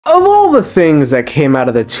Of all the things that came out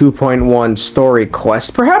of the 2.1 story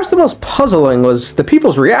quest, perhaps the most puzzling was the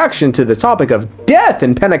people's reaction to the topic of death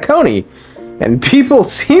in Penacony, and people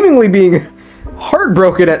seemingly being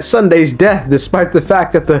heartbroken at Sunday's death, despite the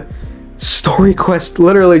fact that the story quest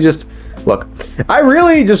literally just... Look, I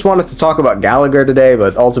really just wanted to talk about Gallagher today,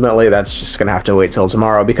 but ultimately that's just gonna have to wait till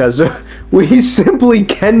tomorrow, because we simply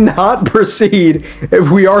cannot proceed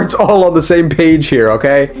if we aren't all on the same page here,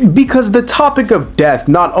 okay? Because the topic of death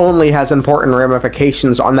not only has important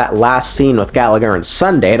ramifications on that last scene with Gallagher and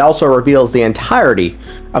Sunday, it also reveals the entirety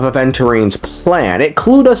of Aventurine's plan. It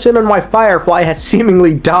clued us in on why Firefly has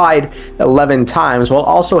seemingly died 11 times, while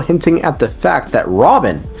also hinting at the fact that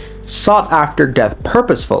Robin sought after death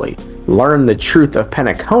purposefully, learned the truth of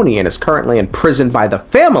Penacony, and is currently imprisoned by the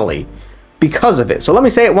family because of it. So let me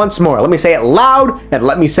say it once more. Let me say it loud, and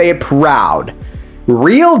let me say it proud.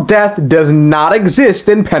 Real death does not exist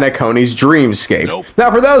in Penacony's dreamscape. Nope.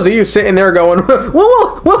 Now, for those of you sitting there going,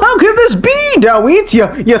 well, how could this be, Dawit,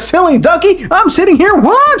 you silly ducky? I'm sitting here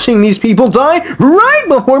watching these people die right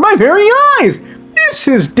before my very eyes. This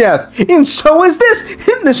is death, and so is this,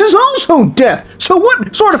 and this is also death. So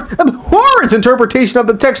what sort of abhorrent interpretation of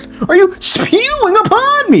the text are you spewing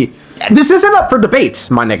upon me? This isn't up for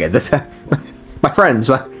debates, my nigga. This, my friends,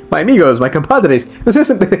 my amigos, my compadres. This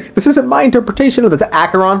isn't my interpretation of the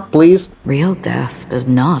acheron, please. Real death does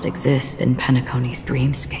not exist in Penacony's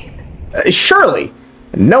dreamscape. Surely,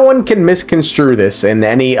 no one can misconstrue this in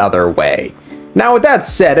any other way. Now, with that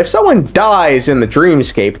said, if someone dies in the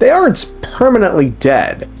dreamscape, they aren't permanently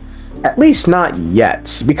dead. At least not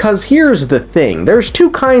yet, because here's the thing. There's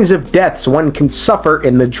two kinds of deaths one can suffer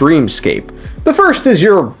in the dreamscape. The first is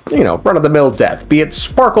your, run-of-the-mill death, be it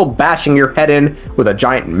Sparkle bashing your head in with a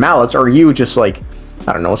giant mallet, or you just like,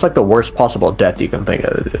 I don't know, it's like the worst possible death you can think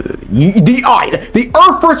of. The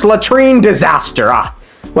Erfurt's latrine disaster.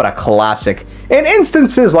 What a classic. In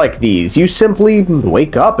instances like these, you simply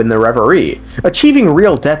wake up in the reverie. Achieving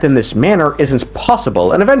real death in this manner isn't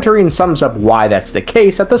possible, and Aventurine sums up why that's the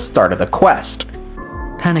case at the start of the quest.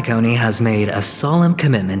 Penacony has made a solemn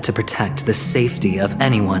commitment to protect the safety of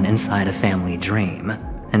anyone inside a family dream.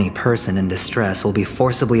 Any person in distress will be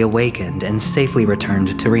forcibly awakened and safely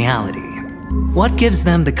returned to reality. What gives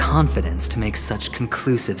them the confidence to make such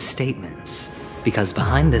conclusive statements? Because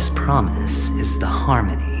behind this promise is the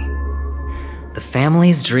harmony. The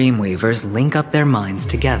family's dreamweavers link up their minds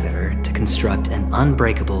together to construct an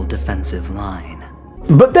unbreakable defensive line.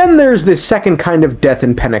 But then there's this second kind of death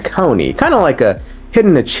in Penacony, kind of like a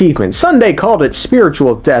hidden achievement. Sunday called it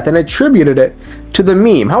spiritual death and attributed it to the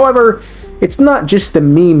meme. However, it's not just the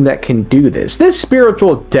meme that can do this. This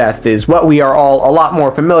spiritual death is what we are all a lot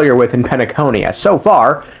more familiar with in Penacony, as so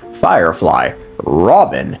far, Firefly,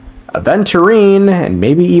 Robin, Aventurine, and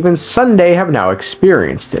maybe even Sunday have now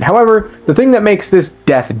experienced it. However, the thing that makes this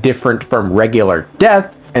death different from regular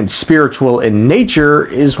death and spiritual in nature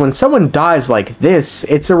is when someone dies like this,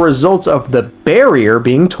 it's a result of the barrier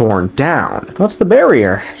being torn down. What's the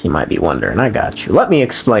barrier? You might be wondering. I got you. Let me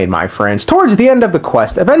explain, my friends. Towards the end of the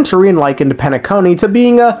quest, Aventurine likened Penacony to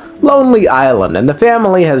being a lonely island, and the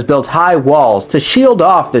family has built high walls to shield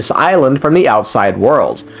off this island from the outside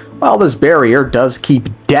world. While this barrier does keep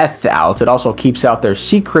death out, it also keeps out their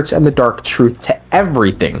secrets and the dark truth to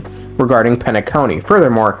everything regarding Penacony.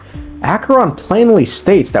 Furthermore, Acheron plainly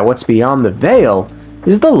states that what's beyond the veil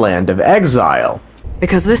is the land of exile.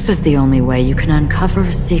 Because this is the only way you can uncover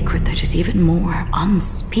a secret that is even more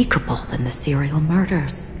unspeakable than the serial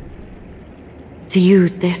murders. To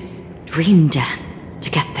use this dream death to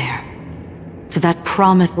get there. To that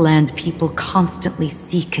promised land people constantly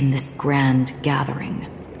seek in this grand gathering.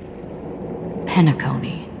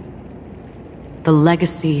 Penacony. The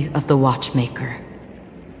legacy of the Watchmaker.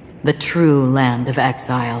 The true land of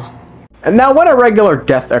exile. And now when a regular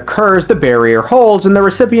death occurs, the barrier holds and the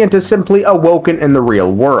recipient is simply awoken in the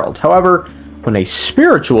real world. However, when a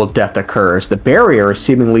spiritual death occurs, the barrier is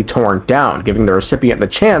seemingly torn down, giving the recipient the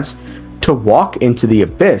chance to walk into the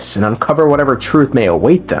abyss and uncover whatever truth may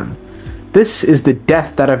await them. This is the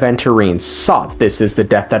death that Aventurine sought. This is the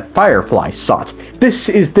death that Firefly sought. This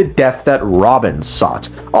is the death that Robin sought,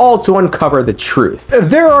 all to uncover the truth.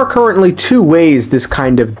 There are currently two ways this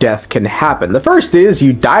kind of death can happen. The first is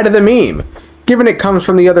you die to the meme. Given it comes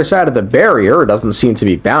from the other side of the barrier, it doesn't seem to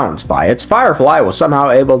be bound by it. Firefly was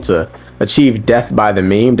somehow able to achieve death by the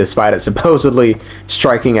meme despite it supposedly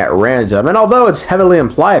striking at random, and although it's heavily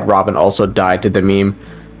implied Robin also died to the meme,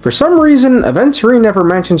 for some reason, Aventurine never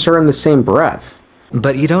mentions her in the same breath.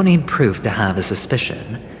 But you don't need proof to have a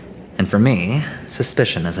suspicion. And for me,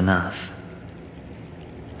 suspicion is enough.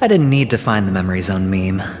 I didn't need to find the Memory Zone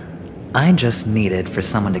meme. I just needed for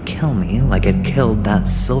someone to kill me like it killed that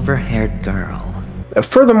silver-haired girl.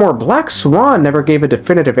 Furthermore, Black Swan never gave a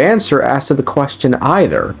definitive answer as to the question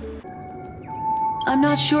either. I'm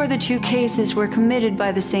not sure the two cases were committed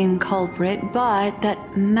by the same culprit, but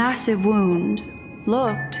that massive wound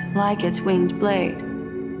looked like its winged blade.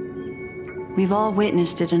 We've all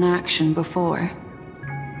witnessed it in action before.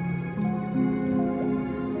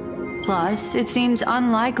 Plus, it seems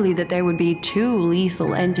unlikely that there would be two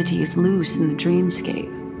lethal entities loose in the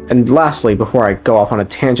dreamscape. And lastly, before I go off on a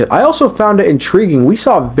tangent, I also found it intriguing we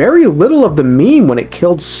saw very little of the meme when it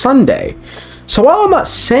killed Sunday. So while I'm not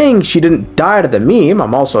saying she didn't die to the meme,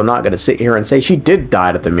 I'm also not going to sit here and say she did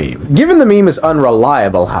die to the meme. Given the meme is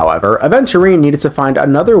unreliable, however, Aventurine needed to find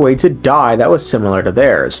another way to die that was similar to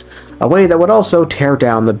theirs. A way that would also tear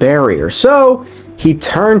down the barrier. So he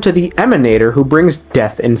turned to the Emanator, who brings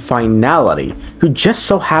death in finality, who just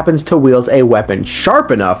so happens to wield a weapon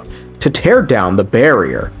sharp enough to tear down the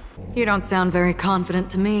barrier. You don't sound very confident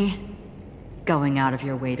to me. Going out of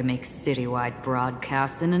your way to make citywide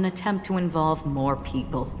broadcasts in an attempt to involve more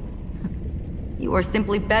people. You are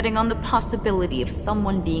simply betting on the possibility of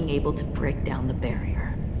someone being able to break down the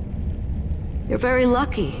barrier. You're very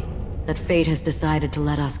lucky that fate has decided to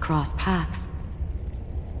let us cross paths.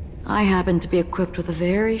 I happen to be equipped with a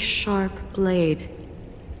very sharp blade,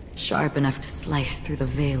 sharp enough to slice through the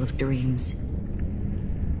veil of dreams.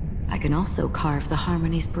 I can also carve the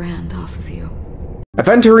Harmony's brand off of you.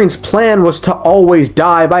 Aventurine's plan was to always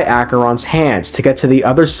die by Acheron's hands, to get to the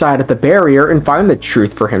other side of the barrier and find the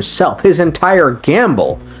truth for himself. His entire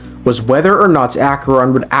gamble was whether or not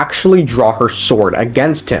Acheron would actually draw her sword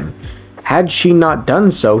against him. Had she not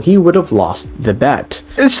done so, he would have lost the bet.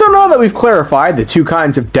 So now that we've clarified the two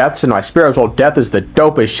kinds of deaths and why spiritual death is the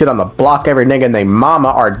dopest shit on the block, every nigga named mama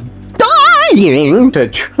are dying to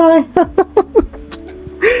try.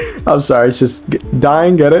 I'm sorry, it's just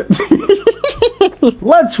dying, get it?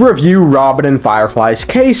 Let's review Robin and Firefly's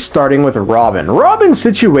case, starting with Robin. Robin's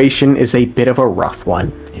situation is a bit of a rough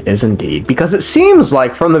one. It is indeed, because it seems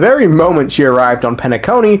like from the very moment she arrived on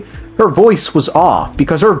Penacony, her voice was off.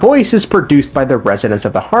 Because her voice is produced by the residents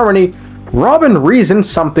of the Harmony, Robin reasoned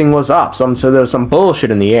something was up, so there was some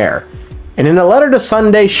bullshit in the air. And in a letter to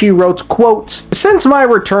Sunday, she wrote, quote, "Since my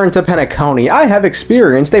return to Penacony, I have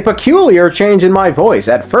experienced a peculiar change in my voice.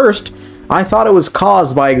 At first, I thought it was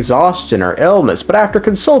caused by exhaustion or illness, but after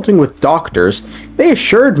consulting with doctors, they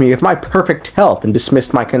assured me of my perfect health and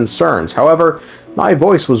dismissed my concerns. However, my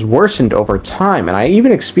voice was worsened over time, and I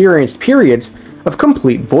even experienced periods of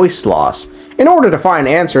complete voice loss. In order to find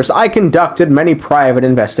answers, I conducted many private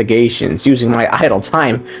investigations, using my idle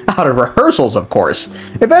time out of rehearsals, of course.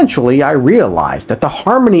 Eventually, I realized that the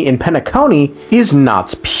harmony in Penacony is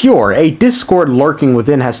not pure. A discord lurking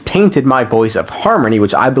within has tainted my voice of harmony,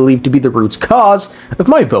 which I believe to be the root cause of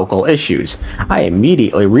my vocal issues. I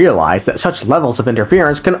immediately realized that such levels of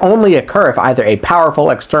interference can only occur if either a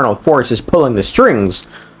powerful external force is pulling the strings,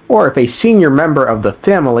 or if a senior member of the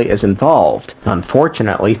family is involved.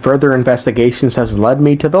 Unfortunately, further investigations has led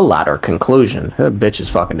me to the latter conclusion. That bitch is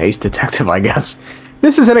fucking ace detective, I guess.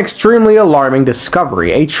 This is an extremely alarming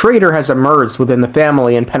discovery. A traitor has emerged within the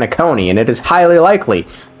family in Penacony, and it is highly likely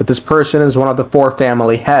that this person is one of the 4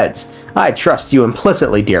 family heads. I trust you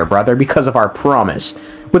implicitly, dear brother, because of our promise.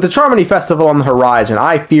 With the Charmony Festival on the horizon,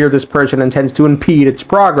 I fear this person intends to impede its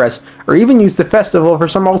progress, or even use the festival for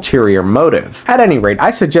some ulterior motive. At any rate, I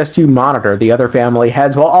suggest you monitor the other family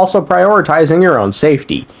heads while also prioritizing your own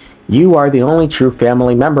safety. You are the only true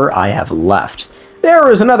family member I have left.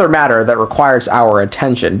 There is another matter that requires our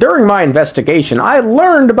attention. During my investigation, I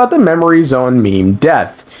learned about the Memory Zone meme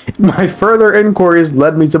death. My further inquiries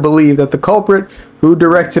led me to believe that the culprit who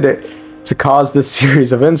directed it to cause this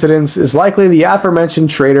series of incidents is likely the aforementioned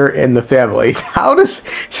traitor in the family. How does...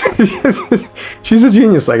 She's a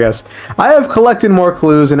genius, I guess. I have collected more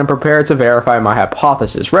clues and am prepared to verify my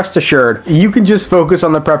hypothesis. Rest assured, you can just focus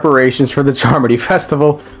on the preparations for the Charmony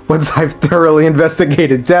Festival. Once I've thoroughly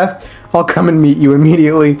investigated death, I'll come and meet you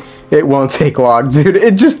immediately. It won't take long, dude.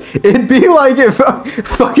 It'd be like if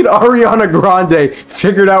fucking Ariana Grande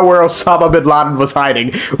figured out where Osama bin Laden was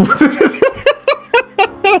hiding.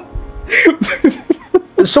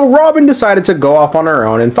 So Robin decided to go off on her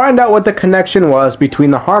own and find out what the connection was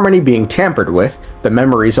between the harmony being tampered with, the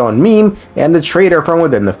Memory Zone meme, and the traitor from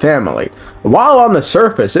within the family. While on the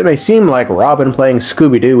surface, it may seem like Robin playing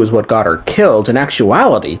Scooby-Doo is what got her killed, in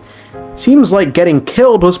actuality, it seems like getting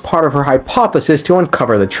killed was part of her hypothesis to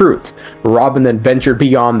uncover the truth. Robin then ventured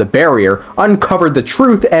beyond the barrier, uncovered the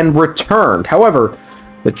truth, and returned. However,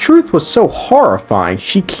 the truth was so horrifying,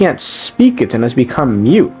 she can't speak it and has become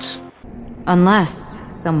mute.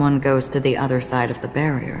 Unless someone goes to the other side of the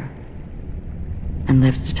barrier and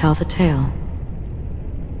lives to tell the tale.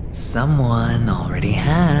 Someone already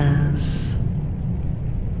has.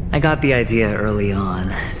 I got the idea early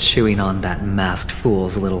on, chewing on that masked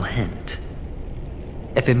fool's little hint.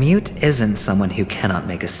 If a mute isn't someone who cannot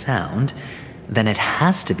make a sound, then it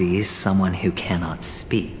has to be someone who cannot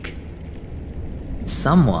speak.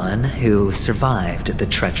 Someone who survived the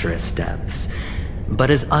treacherous depths,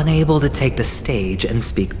 but is unable to take the stage and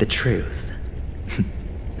speak the truth.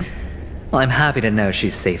 Well, I'm happy to know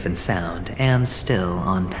she's safe and sound, and still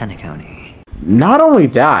on Penacony. Not only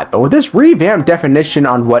that, but with this revamped definition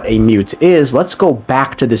on what a mute is, let's go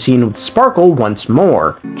back to the scene with Sparkle once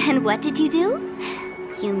more. And what did you do?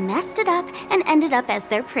 You messed it up and ended up as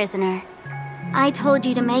their prisoner. I told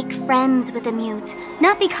you to make friends with a mute,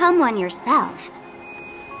 not become one yourself.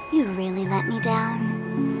 You really let me down.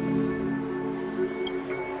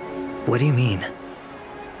 What do you mean?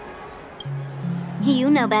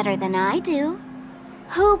 You know better than I do.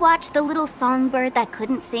 Who watched the little songbird that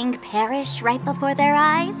couldn't sing perish right before their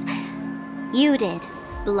eyes? You did,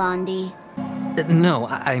 Blondie. No,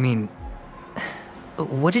 I mean...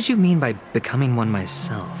 What did you mean by becoming one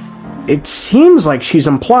myself? It seems like she's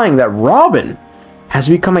implying that Robin has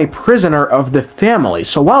become a prisoner of the family.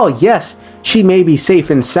 So while, yes, she may be safe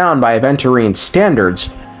and sound by Aventurine standards,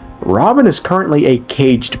 Robin is currently a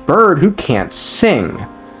caged bird who can't sing.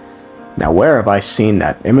 Now, where have I seen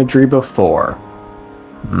that imagery before?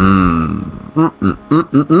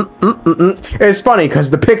 It's funny because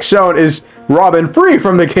the pic shown is Robin free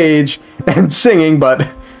from the cage and singing, but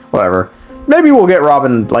whatever. Maybe we'll get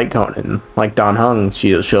Robin like Conan, like Don Hung.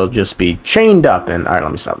 She'll just be chained up. And all right,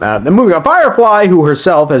 let me stop now. Then moving on, Firefly, who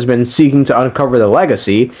herself has been seeking to uncover the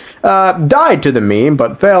legacy, died to the meme,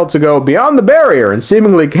 but failed to go beyond the barrier and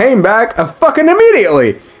seemingly came back fucking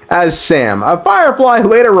immediately as Sam. Firefly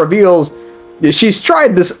later reveals that she's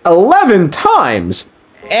tried this 11 times.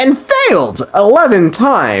 And failed 11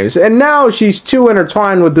 times, and now she's too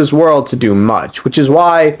intertwined with this world to do much, which is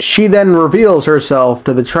why she then reveals herself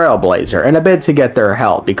to the Trailblazer in a bid to get their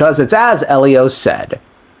help, because it's as Elio said.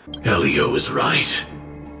 Elio is right.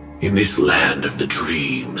 In this land of the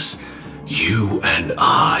dreams, you and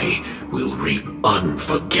I will reap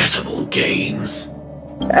unforgettable gains.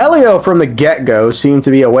 Elio from the get-go seemed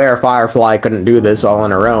to be aware Firefly couldn't do this all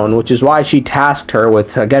on her own, which is why she tasked her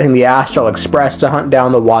with getting the Astral Express to hunt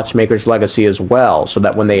down the Watchmaker's legacy as well, so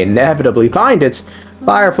that when they inevitably find it,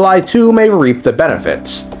 Firefly too may reap the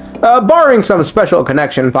benefits. Barring some special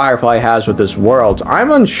connection Firefly has with this world,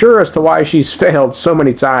 I'm unsure as to why she's failed so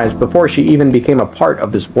many times before she even became a part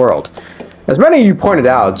of this world. As many of you pointed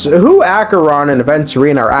out, who Acheron and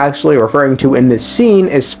Aventurine are actually referring to in this scene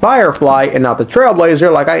is Firefly and not the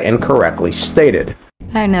Trailblazer, like I incorrectly stated.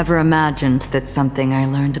 I never imagined that something I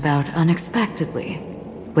learned about unexpectedly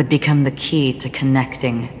would become the key to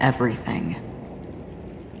connecting everything.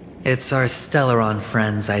 It's our Stellaron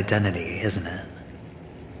friend's identity, isn't it?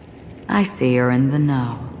 I see you're in the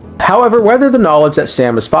know. However, whether the knowledge that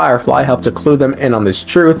Sam is Firefly helped to clue them in on this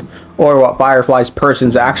truth, or what Firefly's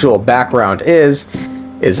person's actual background is,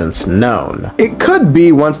 isn't known. It could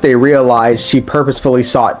be once they realized she purposefully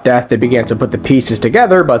sought death, they began to put the pieces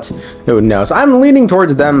together, but who knows. I'm leaning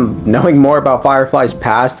towards them knowing more about Firefly's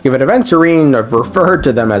past, given Aventurine referred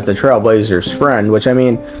to them as the Trailblazer's friend, which I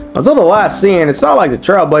mean, until the last scene, it's not like the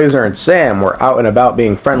Trailblazer and Sam were out and about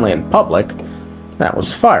being friendly in public. That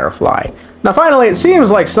was Firefly. Now finally, it seems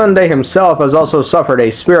like Sunday himself has also suffered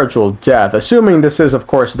a spiritual death, assuming this is of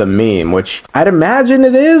course the meme, which I'd imagine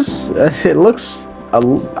it is. It looks,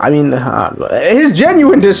 his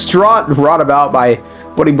genuine distraught brought about by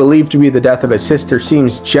what he believed to be the death of his sister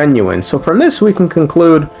seems genuine, so from this we can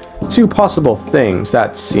conclude two possible things.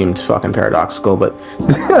 That seemed fucking paradoxical, but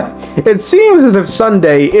it seems as if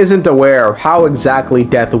Sunday isn't aware of how exactly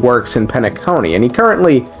death works in Penacony, and he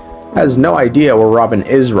currently has no idea where Robin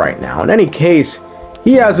is right now. In any case,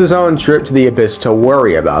 he has his own trip to the Abyss to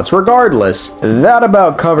worry about. So regardless, that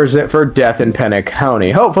about covers it for Death in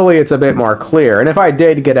Penacony. Hopefully it's a bit more clear, and if I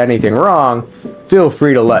did get anything wrong, feel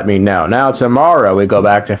free to let me know. Now tomorrow we go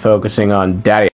back to focusing on Daddy